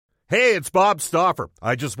Hey, it's Bob Stauffer.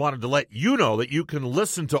 I just wanted to let you know that you can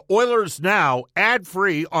listen to Oilers Now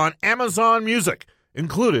ad-free on Amazon Music,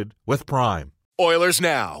 included with Prime. Oilers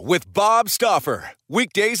Now with Bob Stauffer.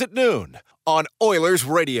 Weekdays at noon on Oilers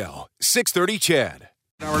Radio, 630 CHED.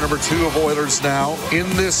 Hour number 2 of Oilers Now. In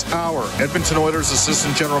this hour, Edmonton Oilers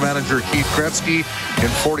Assistant General Manager Keith Gretzky in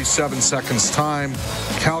 47 seconds time.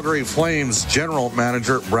 Calgary Flames General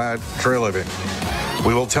Manager Brad Treliving.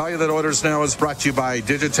 We will tell you that Oilers Now is brought to you by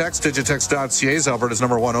Digitex. Digitex.ca is Alberta's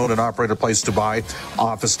 #1 owned and operated place to buy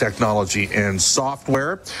office technology and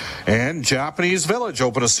software. And Japanese Village,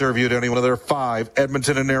 open to serve you at any one of their 5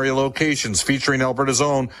 Edmonton and area locations, featuring Alberta's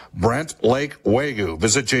own Brent Lake Wagyu.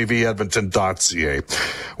 Visit jvedmonton.ca.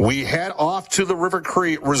 We head off to the River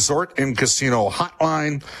Cree Resort and Casino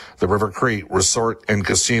Hotline. The River Cree Resort and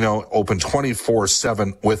Casino open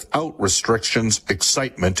 24/7 without restrictions.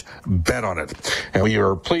 Excitement, bet on it. And we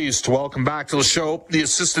are pleased to welcome back to the show the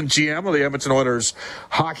assistant GM of the Edmonton Oilers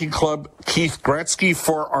Hockey Club, Keith Gretzky,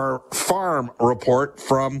 for our farm report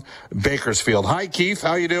from Bakersfield. Hi, Keith.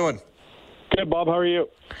 How you doing? Good, Bob. How are you?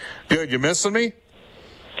 Good. You missing me?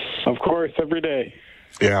 Of course, every day.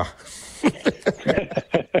 Yeah.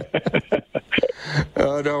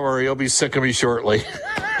 Oh, don't worry. You'll be sick of me shortly.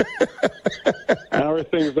 How are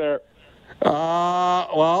things there?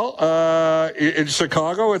 In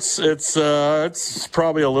Chicago, it's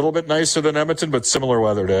probably a little bit nicer than Edmonton, but similar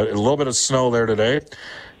weather. A little bit of snow there today.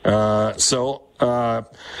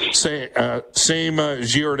 Same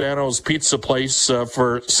Giordano's Pizza place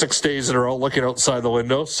for 6 days in a row, looking outside the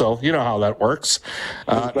window. So you know how that works.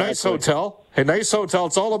 Exactly. Nice hotel. A nice hotel.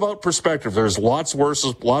 It's all about perspective. There's lots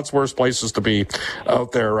worse places to be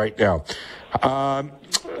out there right now.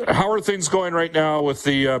 How are things going right now with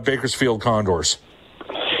the Bakersfield Condors?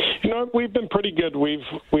 You know, we've been pretty good. We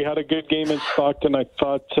had a good game in Stockton. I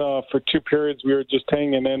thought for 2 periods we were just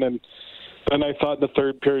hanging in, and then I thought in the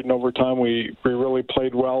third period and overtime we really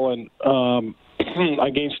played well. And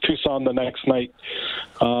against Tucson the next night,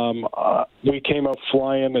 we came out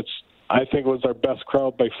flying. I think it was our best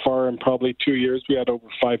crowd by far in probably 2 years. We had over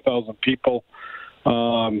 5,000 people.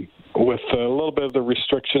 With a little bit of the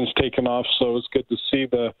restrictions taken off, so it was good to see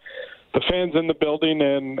the fans in the building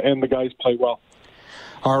and the guys play well.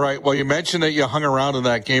 All right. Well, you mentioned that you hung around in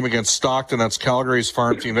that game against Stockton. That's Calgary's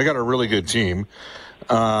farm team. They got a really good team,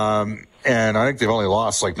 and I think they've only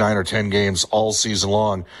lost like 9 or 10 games all season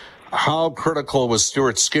long. How critical was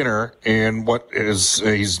Stuart Skinner in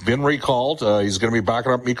he's been recalled? He's going to be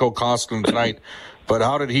backing up Mikko Koskinen tonight. But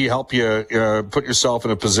how did he help you put yourself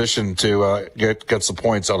in a position to get some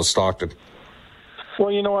points out of Stockton?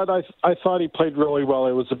 Well, you know what? I thought he played really well.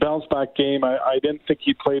 It was a bounce-back game. I didn't think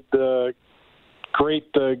he played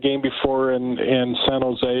great the game before in San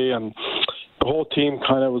Jose, and the whole team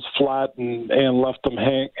kind of was flat and left them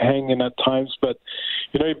hanging at times. But,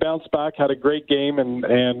 you know, he bounced back, had a great game, and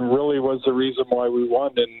really was the reason why we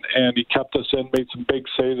won. And he kept us in, made some big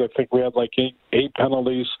saves. I think we had like eight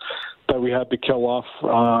penalties that we had to kill off.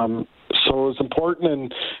 So it was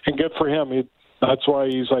important and good for him. That's why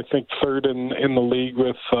he's, I think, third in the league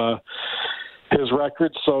with his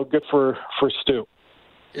record. So good for Stu.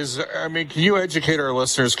 Can you educate our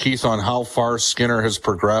listeners, Keith, on how far Skinner has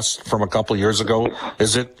progressed from a couple of years ago?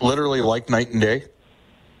 Is it literally like night and day?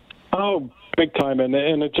 Oh, big time. And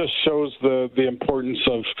it just shows the importance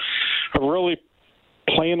of really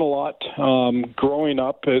playing a lot. Growing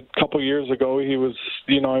up, a couple of years ago, he was,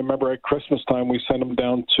 I remember at Christmas time, we sent him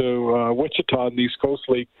down to Wichita in the East Coast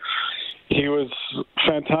League. He was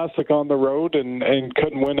fantastic on the road and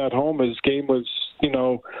couldn't win at home. His game was,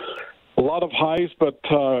 a lot of highs, but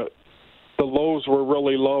the lows were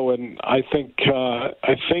really low. And I think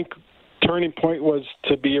turning point was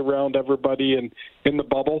to be around everybody in the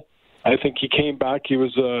bubble. I think he came back. He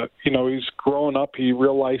was, he's grown up. He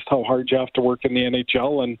realized how hard you have to work in the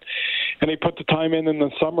NHL, and he put the time in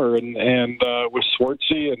the summer and with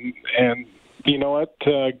Swartzy and you know what?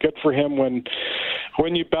 Good for him when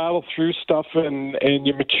you battle through stuff and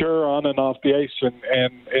you mature on and off the ice,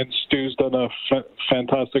 and Stu's done a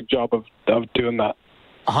fantastic job of doing that.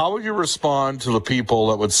 How would you respond to the people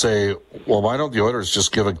that would say, well, why don't the Oilers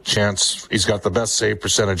just give a chance? He's got the best save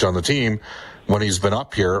percentage on the team when he's been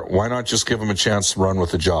up here. Why not just give him a chance to run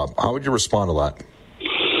with the job? How would you respond to that?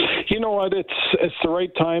 You know what? It's the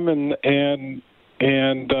right time, and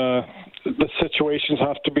the situations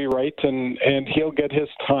have to be right, and he'll get his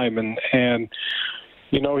time, and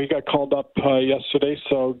he got called up yesterday,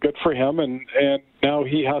 so good for him, and now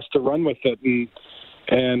he has to run with it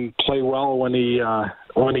and play well when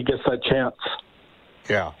he gets that chance.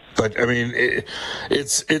 Yeah, but I mean,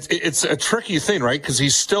 it's a tricky thing, right? Because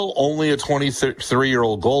he's still only a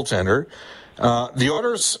 23-year-old goaltender. The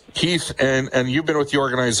Oilers, Keith, and you've been with the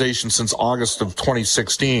organization since August of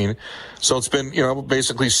 2016, so it's been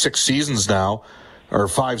basically 6 seasons now. Or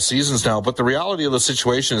 5 seasons now, but the reality of the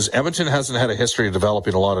situation is Edmonton hasn't had a history of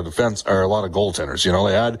developing a lot of defense or a lot of goaltenders.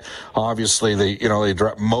 They had obviously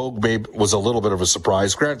Moog was a little bit of a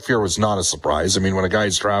surprise. Grant Fuhr was not a surprise. I mean, when a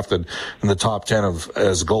guy's drafted in the top 10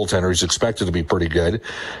 as a goaltender, he's expected to be pretty good.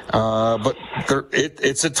 But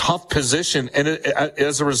it's a tough position, and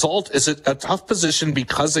as a result, is it a tough position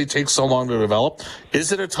because they take so long to develop?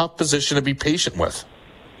 Is it a tough position to be patient with?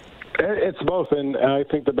 It's both, and I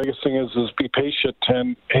think the biggest thing is be patient,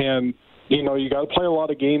 and you got to play a lot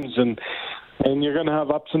of games, and you're going to have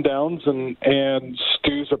ups and downs, and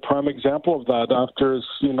Stu's a prime example of that. After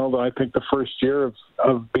I think the first year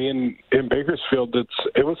of being in Bakersfield,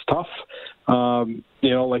 it was tough.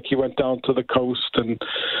 Like he went down to the coast, and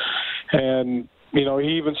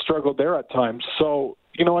he even struggled there at times. So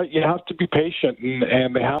you know what? You have to be patient,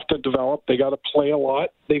 and they have to develop. They got to play a lot.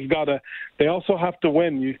 They also have to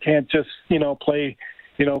win. You can't just play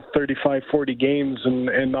 35, 40 games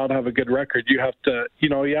and not have a good record. You have to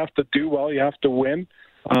you have to do well. You have to win.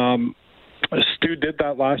 Stu did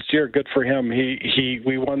that last year. Good for him.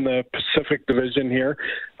 We won the Pacific Division here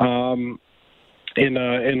in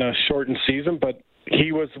a shortened season, but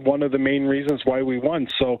he was one of the main reasons why we won.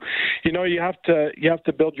 So, you have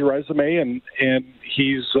to build your resume, and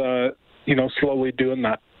he's slowly doing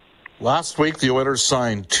that. Last week, the Oilers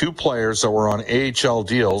signed 2 players that were on AHL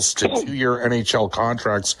deals to 2-year NHL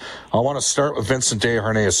contracts. I want to start with Vincent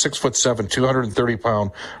Desharnais, a 6'7",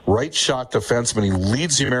 230-pound right shot defenseman. He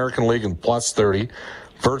leads the American League in plus 30.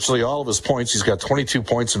 Virtually all of his points, he's got 22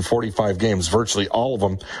 points in 45 games. Virtually all of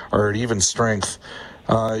them are at even strength.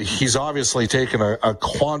 He's obviously taken a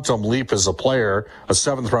quantum leap as a player, a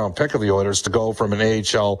 7th-round pick of the Oilers, to go from an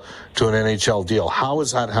AHL to an NHL deal. How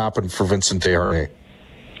has that happened for Vincent Desharnais?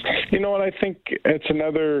 You know what? I think it's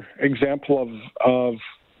another example of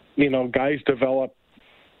guys develop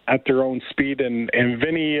at their own speed. And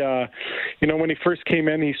Vinny, when he first came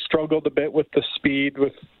in, he struggled a bit with the speed,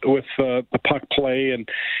 with the puck play. And,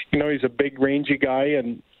 he's a big, rangy guy,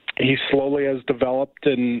 and he slowly has developed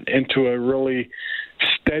into a really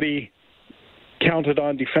steady,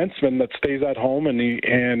 counted-on defenseman that stays at home, and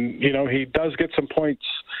he does get some points.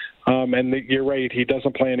 And you're right, he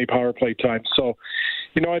doesn't play any power play time. So,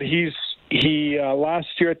 you know what? He last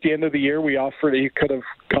year at the end of the year, he could have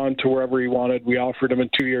gone to wherever he wanted. We offered him a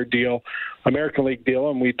 2-year deal, American League deal,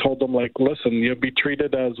 and we told him, listen, you'll be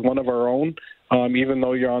treated as one of our own, even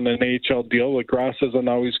though you're on an AHL deal. The grass isn't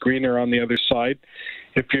always greener on the other side.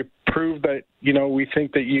 If you prove that, we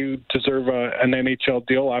think that you deserve an NHL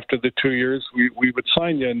deal after the 2 years, we would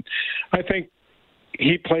sign you. And I think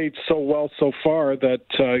he played so well so far that,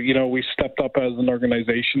 we stepped up as an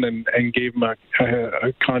organization and gave him a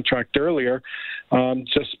contract earlier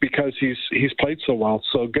just because he's played so well.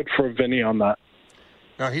 So good for Vinny on that.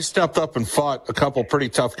 Now, he stepped up and fought a couple pretty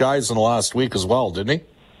tough guys in the last week as well, didn't he?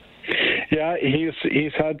 Yeah,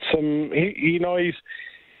 he's had some.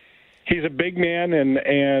 He's a big man,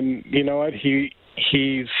 and you know what?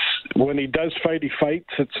 He's when he does fight, he fights.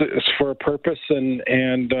 It's for a purpose, and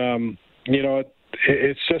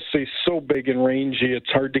it's just he's so big and rangy. It's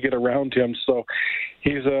hard to get around him. So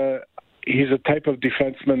he's a type of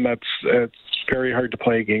defenseman it's very hard to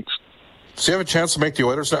play against. Does he have a chance to make the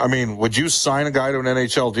Oilers? I mean, would you sign a guy to an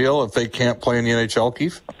NHL deal if they can't play in the NHL,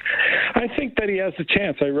 Keith? I think that he has a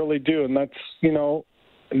chance. I really do. And that's,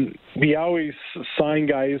 we always sign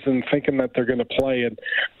guys and thinking that they're going to play. And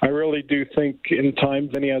I really do think in time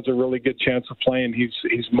Vinny has a really good chance of playing.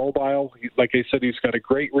 He's mobile. Like I said, he's got a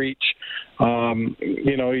great reach.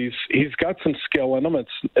 He's got some skill in him.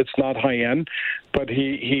 It's not high end, but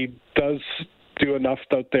he does do enough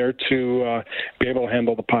out there to be able to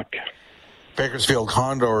handle the puck. Bakersfield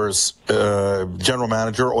Condors General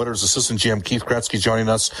Manager, Oilers Assistant GM Keith Gretzky joining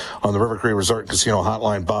us on the River Cree Resort and Casino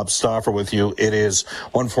Hotline. Bob Stauffer with you. It is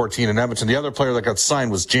 1:14 in Edmonton. The other player that got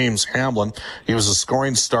signed was James Hamblin. He was a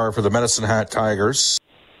scoring star for the Medicine Hat Tigers.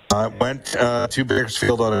 Went to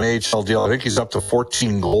Bakersfield on an AHL deal. I think he's up to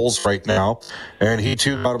 14 goals right now. And he,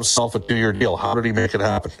 too, got himself a 2-year deal. How did he make it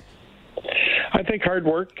happen? I think hard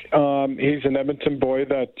work. He's an Edmonton boy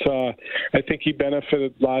that I think he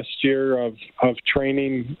benefited last year of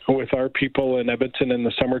training with our people in Edmonton in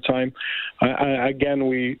the summertime. Again,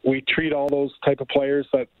 we treat all those type of players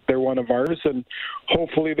that they're one of ours, and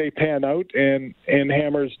hopefully they pan out. And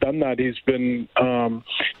Hammer's done that. He's been,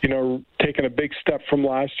 taking a big step from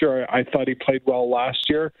last year. I thought he played well last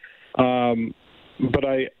year. but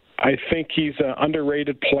I think he's an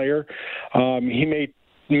underrated player. He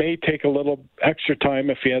may take a little extra time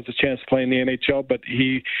if he has a chance to play in the NHL, but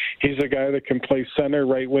he's a guy that can play center,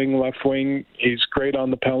 right wing, left wing. He's great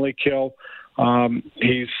on the penalty kill.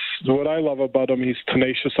 He's what I love about him. He's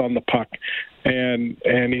tenacious on the puck, and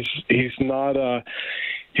he's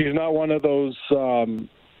not one of those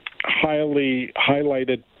highly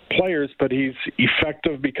highlighted players, but he's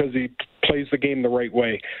effective because he plays the game the right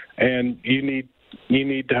way, and you need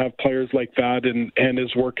to have players like that, and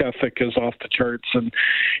his work ethic is off the charts. And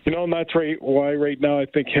and that's why right now I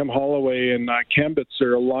think him, Holloway, and Kambitz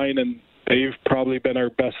are a line, and they've probably been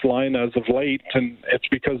our best line as of late, and it's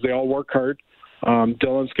because they all work hard.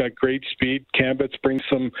 Dylan's got great speed. Kambitz brings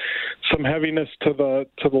some heaviness to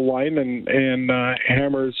the line, and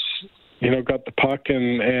Hammer's got the puck,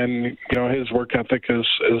 and his work ethic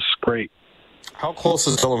is great. How close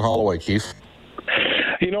is Dylan Holloway, Keith?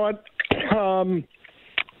 You know what?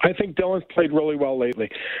 I think Dylan's played really well lately.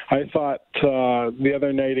 I thought the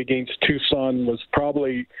other night against Tucson was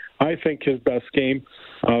probably, I think, his best game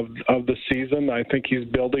of the season. I think he's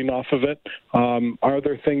building off of it. Are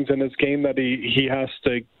there things in his game that he has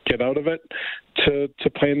to get out of it to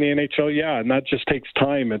play in the NHL? Yeah, and that just takes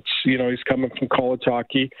time. It's he's coming from college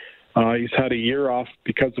hockey. He's had a year off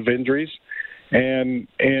because of injuries.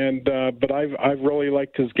 But I've really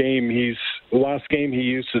liked his game. Last game he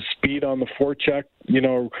used his speed on the forecheck,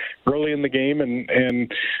 early in the game,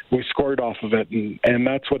 and we scored off of it. And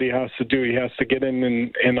that's what he has to do. He has to get in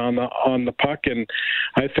and on the puck. And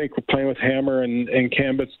I think we're playing with Hammer and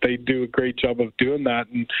Kambitz. They do a great job of doing that,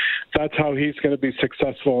 and that's how he's going to be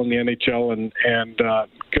successful in the NHL. And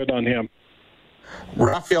good on him.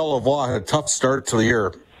 Raphael Lavoie had a tough start to the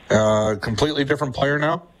year. Completely different player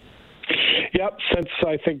now. Yep, since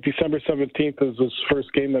I think December 17th is his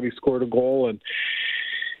first game that he scored a goal, and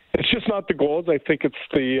it's just not the goals. I think it's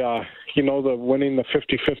the the winning the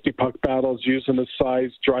 50-50 puck battles, using his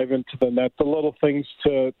size, driving to the net, the little things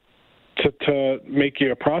to make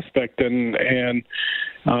you a prospect. And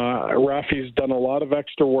Rafi's done a lot of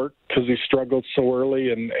extra work because he struggled so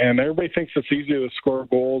early, and everybody thinks it's easy to score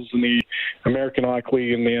goals in the American Hockey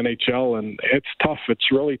League and the NHL, and it's tough.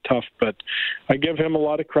 It's really tough, but I give him a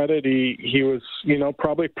lot of credit. He was,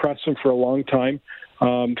 probably pressing for a long time.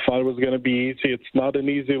 Thought it was going to be easy. It's not an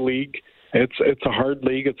easy league. It's a hard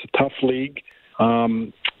league. It's a tough league.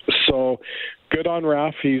 So good on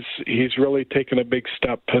Raf. He's really taken a big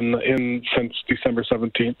step in since December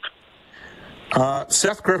 17th.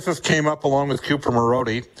 Seth Griffith came up along with Cooper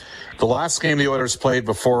Marody. The last game the Oilers played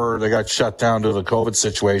before they got shut down due to the COVID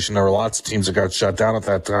situation, there were lots of teams that got shut down at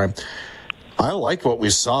that time. I liked what we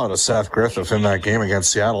saw out of Seth Griffith in that game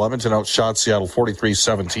against Seattle. Edmonton outshot Seattle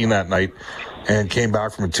 43-17 that night and came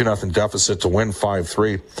back from a 2-0 deficit to win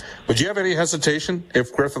 5-3. Would you have any hesitation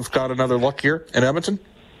if Griffith got another look here in Edmonton?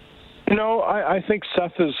 No, I think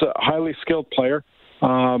Seth is a highly skilled player.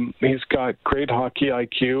 He's got great hockey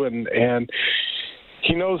IQ, and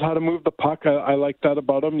he knows how to move the puck. I like that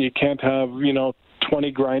about him. You can't have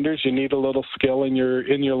 20 grinders. You need a little skill in your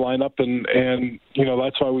lineup, and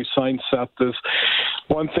that's why we signed Seth. Is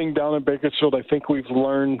one thing down in Bakersfield I think we've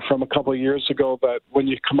learned from a couple of years ago, that when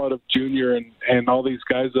you come out of junior and all these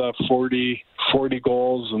guys have 40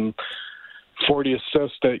 goals and 40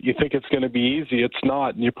 assists, that you think it's going to be easy. It's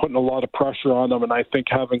not, and you're putting a lot of pressure on them. And I think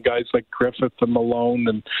having guys like Griffith and Malone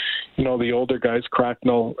and the older guys,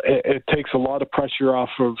 Cracknell, it takes a lot of pressure off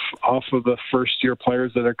of the first year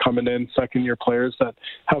players that are coming in, second year players that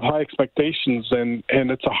have high expectations, and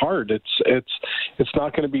it's it's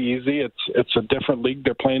not going to be easy. It's a different league.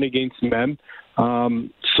 They're playing against men.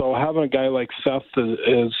 So having a guy like Seth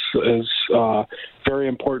is very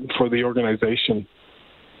important for the organization.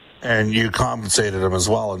 And you compensated him as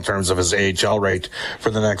well in terms of his AHL rate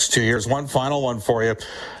for the next 2 years. One final one for you.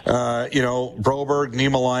 Broberg,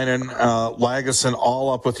 Niemelainen, Lagesson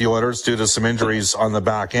all up with the Oilers due to some injuries on the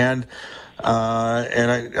back end.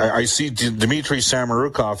 And I see Dmitry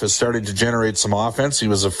Samorukov is starting to generate some offense. He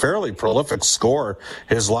was a fairly prolific scorer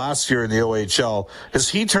his last year in the OHL. Has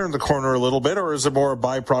he turned the corner a little bit, or is it more a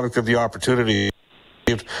byproduct of the opportunity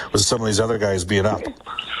with some of these other guys being up?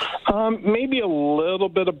 Maybe a little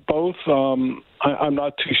bit of both. I'm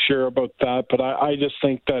not too sure about that, but I just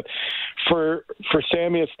think that for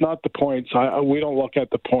Sammy, it's not the points. We don't look at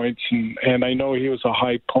the points, and I know he was a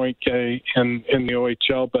high point guy in the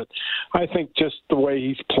OHL, but I think just the way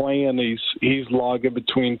he's playing, he's logging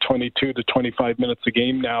between 22 to 25 minutes a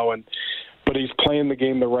game now, but he's playing the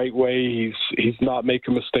game the right way. He's not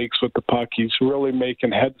making mistakes with the puck. He's really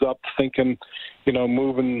making heads up, thinking,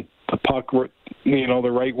 moving the puck,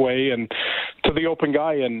 the right way and to the open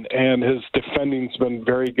guy, and his defending's been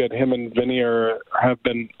very good. Him and Vinny have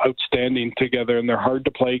been outstanding together, and they're hard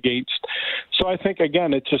to play against. So I think,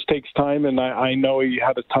 again, it just takes time, and I know he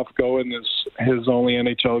had a tough go in his only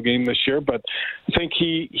NHL game this year, but I think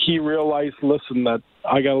he realized, listen, that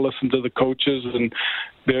I got to listen to the coaches, and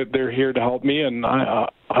they're here to help me, and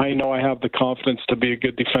I know I have the confidence to be a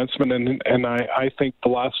good defenseman, and I think the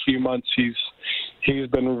last few months he's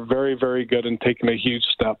been very, very good and taken a huge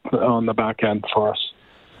step on the back end for us.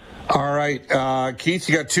 All right, Keith,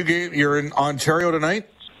 you got 2 games. You're in Ontario tonight?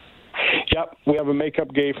 Yep, we have a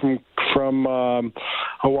makeup game from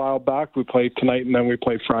a while back. We play tonight, and then we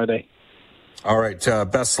play Friday. All right,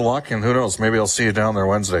 best of luck, and who knows, maybe I'll see you down there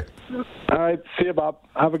Wednesday. All right, see you, Bob.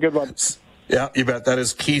 Have a good one. Yeah, you bet. That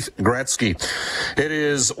is Keith Gretzky. It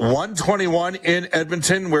is 1:21 in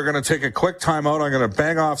Edmonton. We're going to take a quick timeout. I'm going to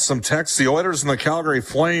bang off some texts. The Oilers and the Calgary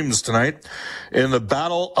Flames tonight in the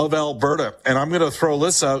Battle of Alberta. And I'm going to throw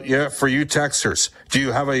this out for you texters. Do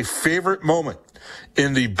you have a favorite moment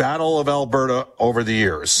in the Battle of Alberta over the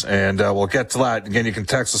years? And we'll get to that. Again, you can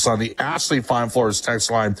text us on the Ashley Fine Floors text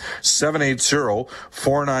line,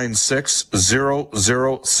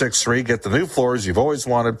 780-496-0063. Get the new floors you've always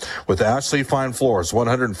wanted with Ashley Fine Floors,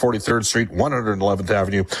 143rd Street, 111th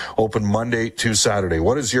Avenue, open Monday to Saturday.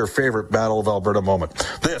 What is your favorite Battle of Alberta moment?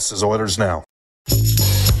 This is Oilers Now.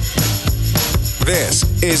 This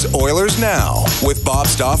is Oilers Now with Bob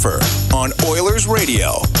Stauffer on Oilers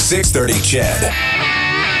Radio, 630 CHED.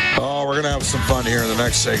 Oh, we're going to have some fun here in the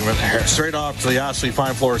next segment. Straight off to the Ashley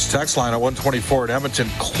Fine Floors text line at 124 in Edmonton.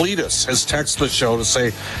 Cletus has texted the show to say,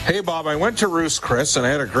 hey, Bob, I went to Roost Chris and I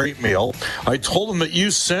had a great meal. I told them that you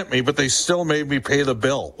sent me, but they still made me pay the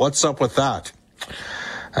bill. What's up with that?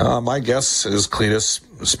 My guess is, Cletus,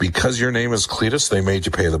 it's because your name is Cletus, they made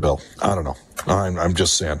you pay the bill. I don't know. I'm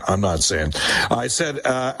just saying. I'm not saying. I said,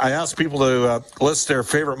 I asked people to list their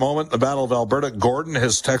favorite moment in the Battle of Alberta. Gordon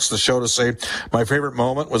has texted the show to say, my favorite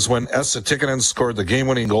moment was when Esa Tikkanen scored the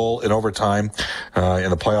game-winning goal in overtime in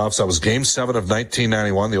the playoffs. That was Game 7 of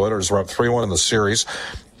 1991. The Oilers were up 3-1 in the series.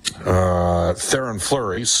 Theron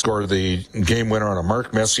Fleury scored the game winner on a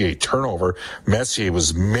Mark Messier turnover. Messier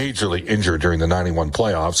was majorly injured during the 91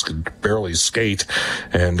 playoffs, could barely skate,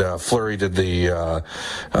 and Fleury did the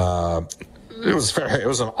it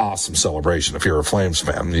was an awesome celebration if you're a Flames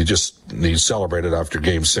fan. He celebrated after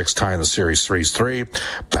Game 6, tying the series 3-3.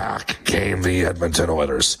 Back came the Edmonton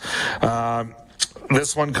Oilers.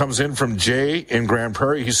 This one comes in from Jay in Grand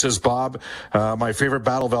Prairie. He says, Bob, my favorite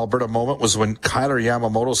Battle of Alberta moment was when Kyler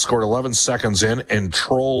Yamamoto scored 11 seconds in and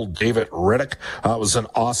trolled David Riddick. It was an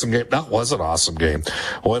awesome game. That was an awesome game.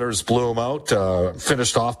 Oilers blew him out,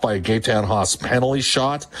 finished off by a Gaetan Haas penalty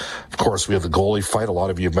shot. Of course, we had the goalie fight. A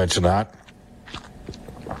lot of you have mentioned that.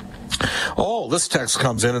 Oh, this text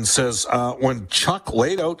comes in and says, when Chuck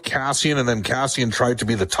laid out Cassian and then Cassian tried to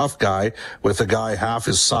be the tough guy with a guy half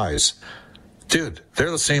his size. Dude, they're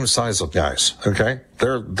the same size of guys, okay?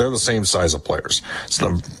 They're the same size of players. So,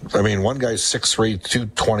 one guy's 6'3",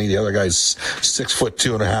 220, the other guy's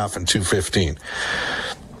 6'2.5" and 215.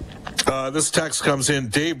 This text comes in,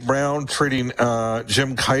 Dave Brown treating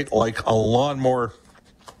Jim Kite like a lawnmower.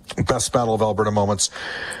 Best Battle of Alberta moments.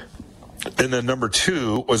 And then number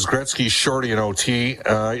 2 was Gretzky shorty in OT.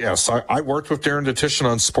 Yes, I worked with Darren Detition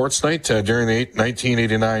on Sports Night during the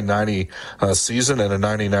 1989-90 season and in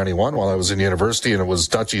 1991 while I was in university, and it was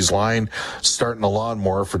Dutchie's line starting the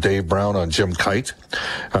lawnmower for Dave Brown on Jim Kite.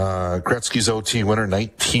 Gretzky's OT winner,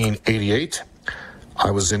 1988. I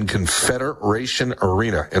was in Confederation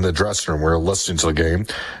Arena in the dressing room. We were listening to the game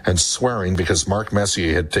and swearing because Mark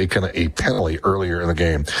Messier had taken a penalty earlier in the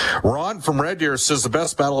game. Ron from Red Deer says the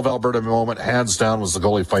best Battle of Alberta moment, hands down, was the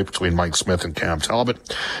goalie fight between Mike Smith and Cam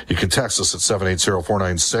Talbot. You can text us at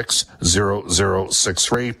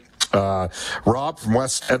 780-496-0063. Rob from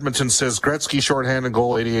West Edmonton says Gretzky shorthanded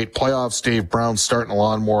goal 88 playoffs, Dave Brown starting a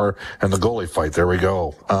lawnmower, and the goalie fight. There we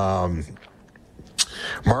go.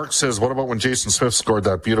 Mark says, what about when Jason Smith scored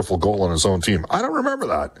that beautiful goal on his own team? I don't remember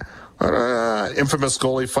that. Infamous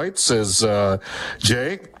goalie fight, says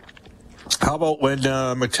Jay. How about when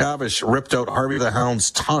McTavish ripped out Harvey the Hound's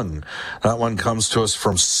tongue? That one comes to us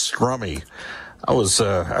from Strummy. That was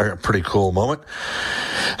a pretty cool moment.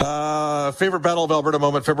 Favorite Battle of Alberta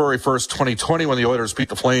moment, February 1st, 2020, when the Oilers beat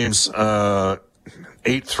the Flames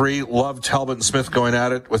 8-3. Loved Talbot and Smith going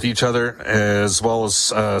at it with each other, as well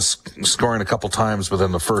as scoring a couple times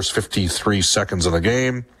within the first 53 seconds of the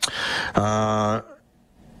game.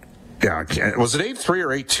 Yeah, was it 8-3 or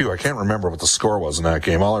 8-2? I can't remember what the score was in that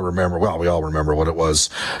game. All I remember, we all remember what it was.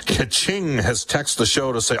 Kaching has texted the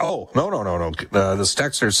show to say, no. This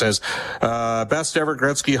texter says, best ever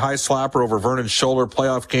Gretzky high slapper over Vernon's shoulder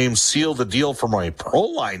playoff game sealed the deal for my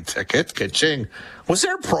Proline ticket. Kaching. Was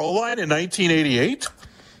there Proline in 1988?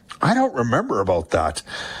 I don't remember about that.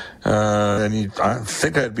 I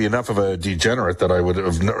think I'd be enough of a degenerate that I would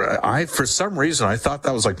have. For some reason, I thought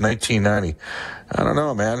that was like 1990. I don't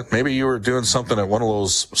know, man. Maybe you were doing something at one of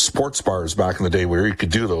those sports bars back in the day where you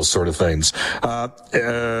could do those sort of things. How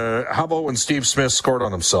about when Steve Smith scored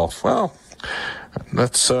on himself? Well,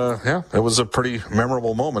 that's, it was a pretty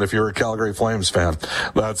memorable moment if you're a Calgary Flames fan.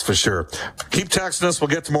 That's for sure. Keep texting us. We'll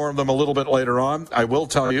get to more of them a little bit later on. I will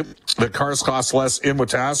tell you that cars cost less in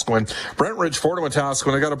Wetaskiwin. Brentridge Ford in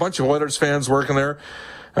Wetaskiwin. I got a bunch of Oilers fans working there.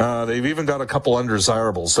 They've even got a couple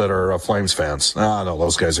undesirables that are Flames fans. No,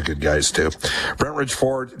 those guys are good guys too. Brentridge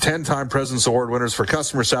Ford, 10-time President's Award winners for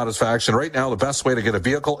customer satisfaction. Right now, the best way to get a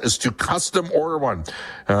vehicle is to custom order one,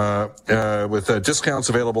 with discounts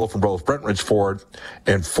available from both Brentridge Ford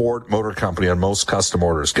and Ford Motor Company on most custom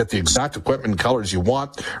orders. Get the exact equipment and colors you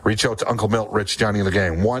want. Reach out to Uncle Milt, Rich, Johnny, and the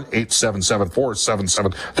gang.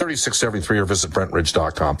 1-877-477-3673 or visit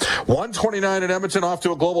Brentridge.com. 1:29 in Edmonton, off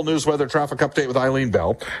to a global news weather traffic update with Eileen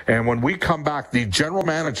Bell. And when we come back, the general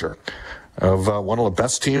manager of one of the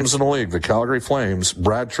best teams in the league, the Calgary Flames,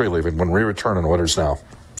 Brad Treliving, when we return on Oilers Now.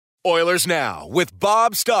 Oilers Now with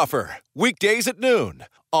Bob Stauffer. Weekdays at noon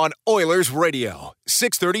on Oilers Radio,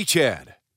 630 CHED.